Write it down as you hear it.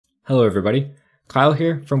Hello everybody, Kyle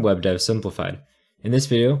here from Web Dev Simplified. In this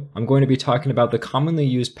video, I'm going to be talking about the commonly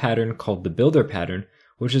used pattern called the builder pattern,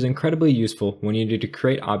 which is incredibly useful when you need to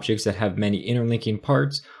create objects that have many interlinking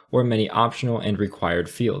parts or many optional and required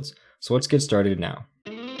fields. So let's get started now.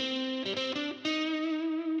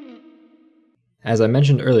 As I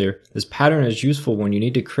mentioned earlier, this pattern is useful when you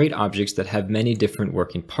need to create objects that have many different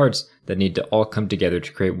working parts that need to all come together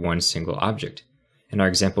to create one single object. In our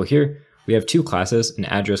example here, we have two classes, an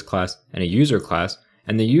address class and a user class,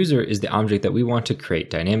 and the user is the object that we want to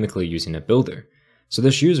create dynamically using a builder. So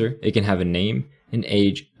this user, it can have a name, an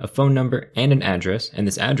age, a phone number, and an address, and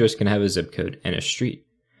this address can have a zip code and a street.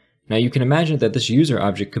 Now you can imagine that this user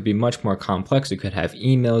object could be much more complex. It could have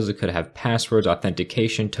emails, it could have passwords,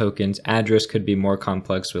 authentication tokens, address could be more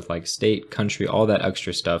complex with like state, country, all that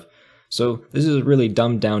extra stuff. So this is a really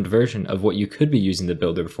dumbed down version of what you could be using the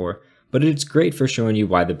builder for, but it's great for showing you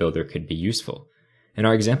why the builder could be useful. In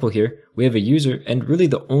our example here, we have a user, and really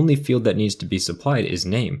the only field that needs to be supplied is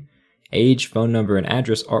name. Age, phone number, and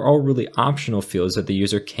address are all really optional fields that the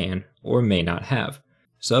user can or may not have.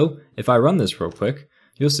 So if I run this real quick,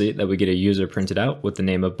 you'll see that we get a user printed out with the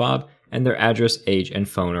name of Bob, and their address, age, and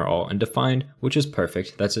phone are all undefined, which is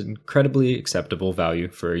perfect. That's an incredibly acceptable value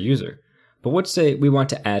for a user. But let's say we want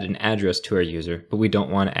to add an address to our user, but we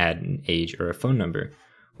don't want to add an age or a phone number.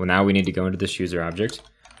 Well, now we need to go into this user object.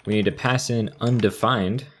 We need to pass in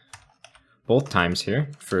undefined both times here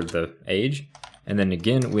for the age, and then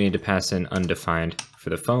again we need to pass in undefined for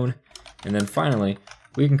the phone, and then finally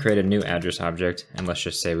we can create a new address object, and let's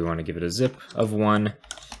just say we want to give it a zip of 1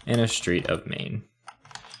 and a street of Maine.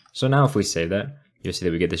 So now if we save that, you'll see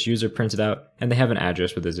that we get this user printed out, and they have an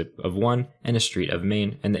address with a zip of 1 and a street of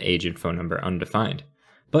Maine, and the age and phone number undefined.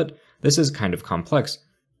 But this is kind of complex.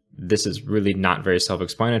 This is really not very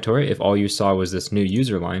self-explanatory. If all you saw was this new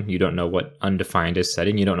user line, you don't know what undefined is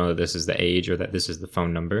setting, you don't know that this is the age or that this is the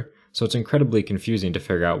phone number. So it's incredibly confusing to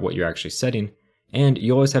figure out what you're actually setting. And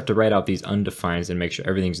you always have to write out these undefines and make sure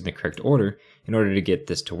everything's in the correct order in order to get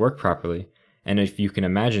this to work properly. And if you can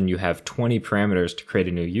imagine you have 20 parameters to create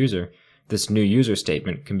a new user, this new user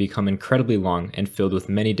statement can become incredibly long and filled with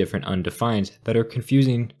many different undefined that are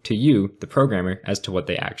confusing to you, the programmer, as to what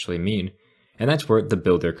they actually mean. And that's where the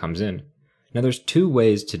builder comes in. Now there's two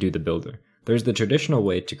ways to do the builder. There's the traditional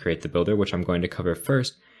way to create the builder, which I'm going to cover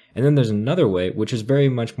first, and then there's another way which is very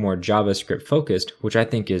much more JavaScript focused, which I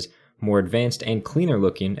think is more advanced and cleaner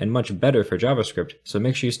looking and much better for JavaScript. So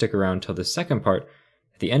make sure you stick around till the second part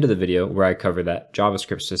at the end of the video where I cover that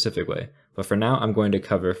JavaScript specific way. But for now, I'm going to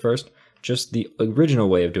cover first just the original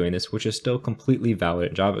way of doing this, which is still completely valid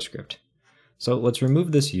in JavaScript. So let's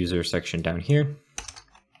remove this user section down here.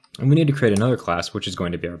 And we need to create another class, which is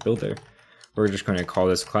going to be our builder. We're just going to call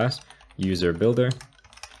this class user builder.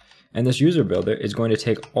 And this user builder is going to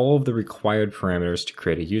take all of the required parameters to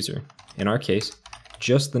create a user. In our case,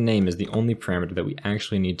 just the name is the only parameter that we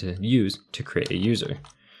actually need to use to create a user.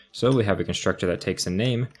 So we have a constructor that takes a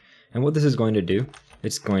name, and what this is going to do,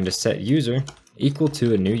 it's going to set user equal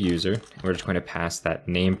to a new user, and we're just going to pass that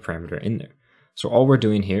name parameter in there. So all we're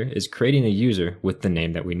doing here is creating a user with the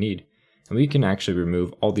name that we need. And we can actually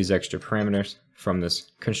remove all these extra parameters from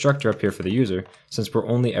this constructor up here for the user, since we're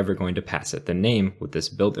only ever going to pass it the name with this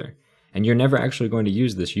builder. And you're never actually going to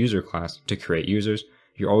use this user class to create users.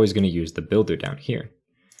 You're always going to use the builder down here.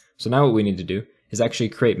 So now what we need to do is actually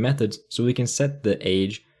create methods so we can set the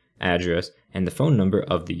age, address, and the phone number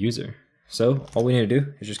of the user. So all we need to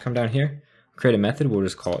do is just come down here, create a method. We'll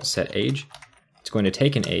just call it setAge. It's going to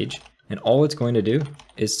take an age, and all it's going to do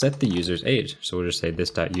is set the user's age. So we'll just say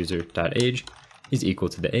this.user.age is equal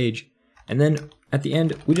to the age. And then at the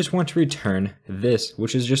end, we just want to return this,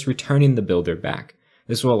 which is just returning the builder back.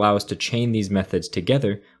 This will allow us to chain these methods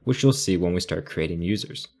together, which you'll see when we start creating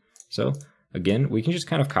users. So again, we can just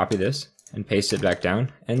kind of copy this and paste it back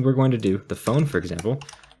down. And we're going to do the phone, for example.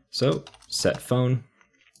 So set phone,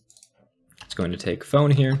 it's going to take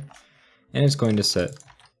phone here, and it's going to set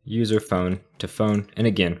user phone to phone, and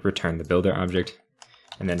again, return the builder object.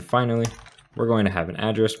 And then finally, we're going to have an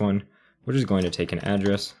address one, which is going to take an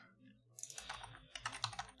address.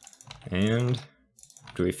 And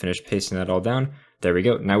do we finish pasting that all down? There we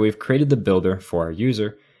go. Now we've created the builder for our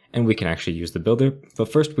user, and we can actually use the builder.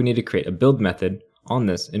 But first we need to create a build method on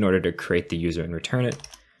this in order to create the user and return it.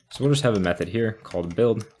 So we'll just have a method here called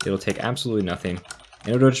build. It'll take absolutely nothing,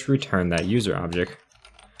 and it'll just return that user object,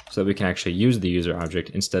 so that we can actually use the user object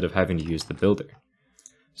instead of having to use the builder.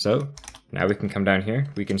 So now we can come down here,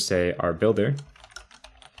 we can say our builder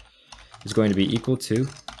is going to be equal to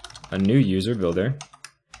a new user builder.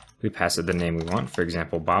 We pass it the name we want, for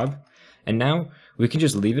example, Bob. And now we can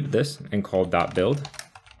just leave it this and call .build.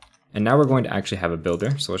 And now we're going to actually have a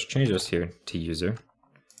builder. So let's change this here to user.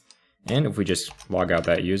 And if we just log out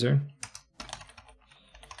that user,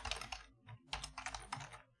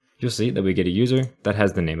 you'll see that we get a user that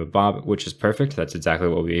has the name of Bob, which is perfect. That's exactly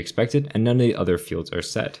what we expected, and none of the other fields are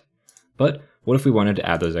set. But what if we wanted to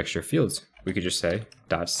add those extra fields? We could just say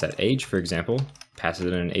 .setAge, for example, passes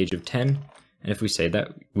it an age of 10, and if we say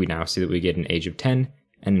that, we now see that we get an age of 10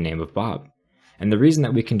 and a name of Bob. And the reason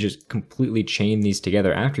that we can just completely chain these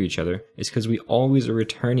together after each other is because we always are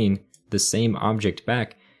returning the same object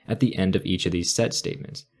back at the end of each of these set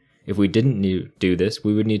statements. If we didn't do this,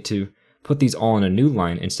 we would need to put these all in a new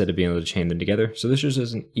line instead of being able to chain them together. So this is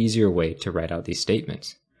just an easier way to write out these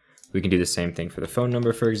statements. We can do the same thing for the phone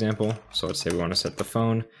number, for example. So let's say we want to set the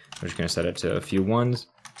phone. We're just going to set it to a few ones.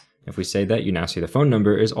 If we say that, you now see the phone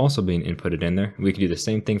number is also being inputted in there. We can do the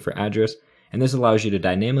same thing for address. And this allows you to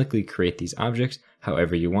dynamically create these objects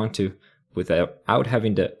however you want to, without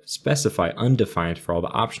having to specify undefined for all the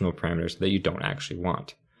optional parameters that you don't actually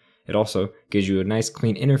want. It also gives you a nice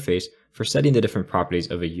clean interface for setting the different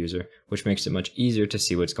properties of a user, which makes it much easier to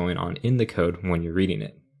see what's going on in the code when you're reading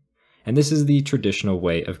it. And this is the traditional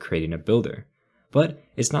way of creating a builder. But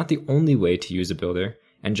it's not the only way to use a builder,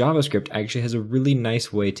 and JavaScript actually has a really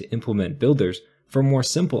nice way to implement builders for more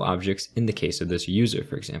simple objects in the case of this user,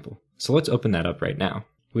 for example. So let's open that up right now.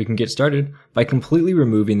 We can get started by completely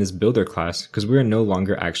removing this builder class because we're no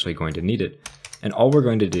longer actually going to need it. And all we're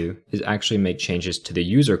going to do is actually make changes to the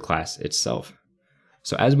user class itself.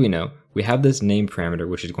 So as we know, we have this name parameter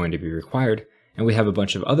which is going to be required, and we have a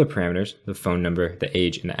bunch of other parameters, the phone number, the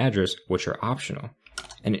age, and the address, which are optional.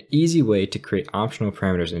 And an easy way to create optional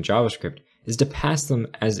parameters in JavaScript is to pass them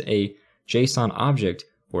as a JSON object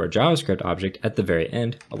or a JavaScript object at the very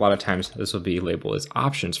end. A lot of times this will be labeled as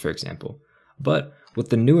options, for example. But with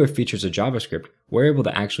the newer features of JavaScript, we're able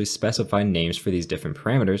to actually specify names for these different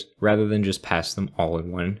parameters rather than just pass them all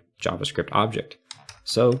in one JavaScript object.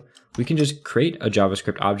 So we can just create a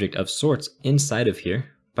JavaScript object of sorts inside of here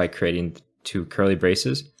by creating two curly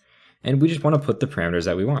braces, and we just want to put the parameters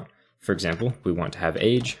that we want. For example, we want to have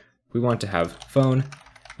age, we want to have phone,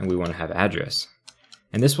 and we want to have address.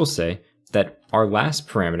 And this will say that our last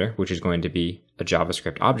parameter, which is going to be a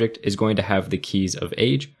JavaScript object, is going to have the keys of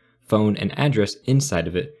age, phone, and address inside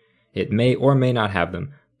of it. It may or may not have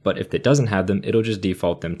them, but if it doesn't have them, it'll just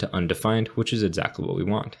default them to undefined, which is exactly what we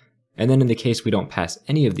want. And then in the case we don't pass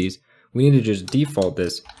any of these, we need to just default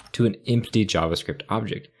this to an empty JavaScript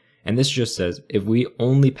object. And this just says if we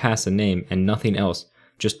only pass a name and nothing else,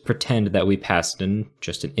 just pretend that we passed in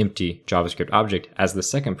just an empty JavaScript object as the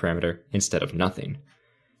second parameter instead of nothing.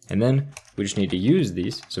 And then we just need to use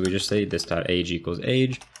these. So we just say this.age equals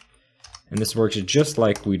age. And this works just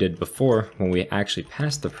like we did before when we actually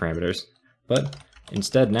passed the parameters, but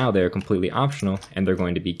instead now they're completely optional and they're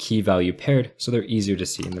going to be key value paired, so they're easier to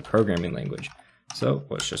see in the programming language. So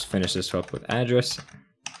let's just finish this up with address.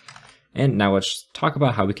 And now let's talk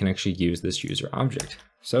about how we can actually use this user object.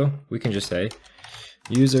 So we can just say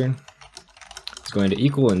user is going to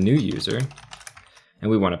equal a new user, and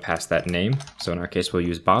we want to pass that name. So in our case, we'll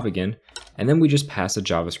use Bob again, and then we just pass a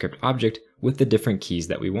JavaScript object with the different keys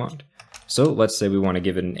that we want. So let's say we want to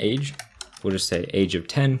give it an age. We'll just say age of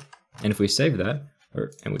 10, and if we save that,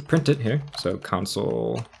 and we print it here, so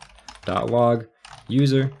console.log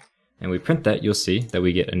user, and we print that, you'll see that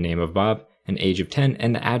we get a name of Bob, an age of 10,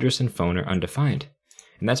 and the address and phone are undefined.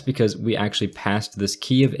 And that's because we actually passed this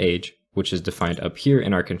key of age, which is defined up here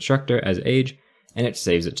in our constructor as age, and it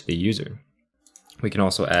saves it to the user. We can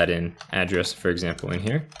also add in address, for example, in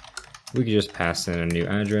here. We could just pass in a new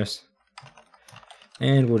address,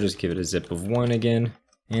 and we'll just give it a zip of 1 again,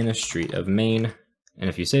 and a street of Maine. And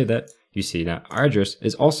if you save that, you see that our address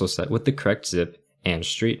is also set with the correct zip and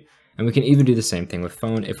street. And we can even do the same thing with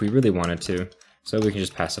phone if we really wanted to. So we can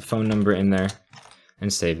just pass a phone number in there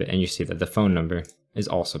and save it, and you see that the phone number is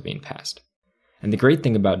also being passed. And the great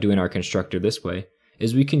thing about doing our constructor this way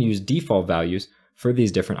is we can use default values for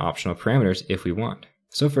these different optional parameters if we want.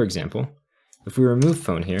 So for example, if we remove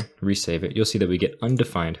phone here, resave it, you'll see that we get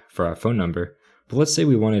undefined for our phone number. But let's say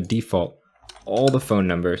we want to default all the phone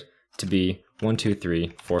numbers to be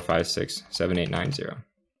 12345678990.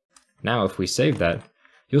 Now if we save that,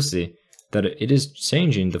 you'll see that it is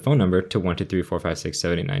changing the phone number to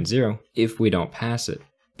 12345678990 if we don't pass it.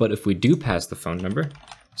 But if we do pass the phone number,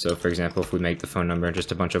 so for example, if we make the phone number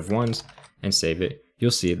just a bunch of ones and save it,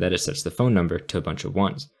 you'll see that it sets the phone number to a bunch of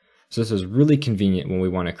ones. So this is really convenient when we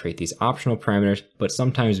want to create these optional parameters, but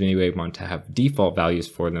sometimes maybe we want to have default values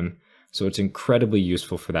for them. So it's incredibly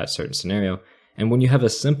useful for that certain scenario. And when you have a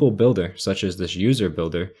simple builder, such as this user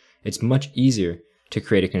builder, it's much easier to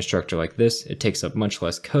create a constructor like this. It takes up much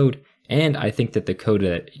less code, and I think that the code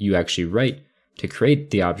that you actually write to create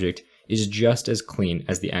the object is just as clean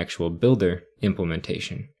as the actual builder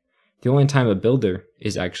implementation. The only time a builder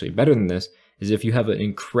is actually better than this is if you have an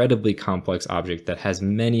incredibly complex object that has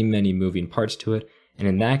many moving parts to it, and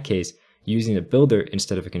in that case, using a builder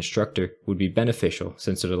instead of a constructor would be beneficial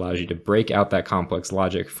since it allows you to break out that complex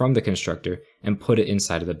logic from the constructor and put it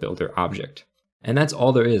inside of the builder object. And that's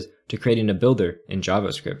all there is to creating a builder in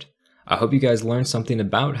JavaScript. I hope you guys learned something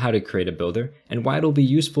about how to create a builder and why it'll be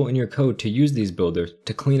useful in your code to use these builders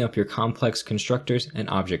to clean up your complex constructors and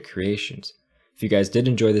object creations. If you guys did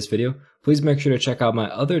enjoy this video, please make sure to check out my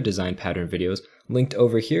other design pattern videos linked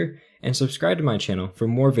over here and subscribe to my channel for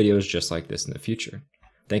more videos just like this in the future.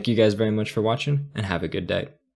 Thank you guys very much for watching and have a good day.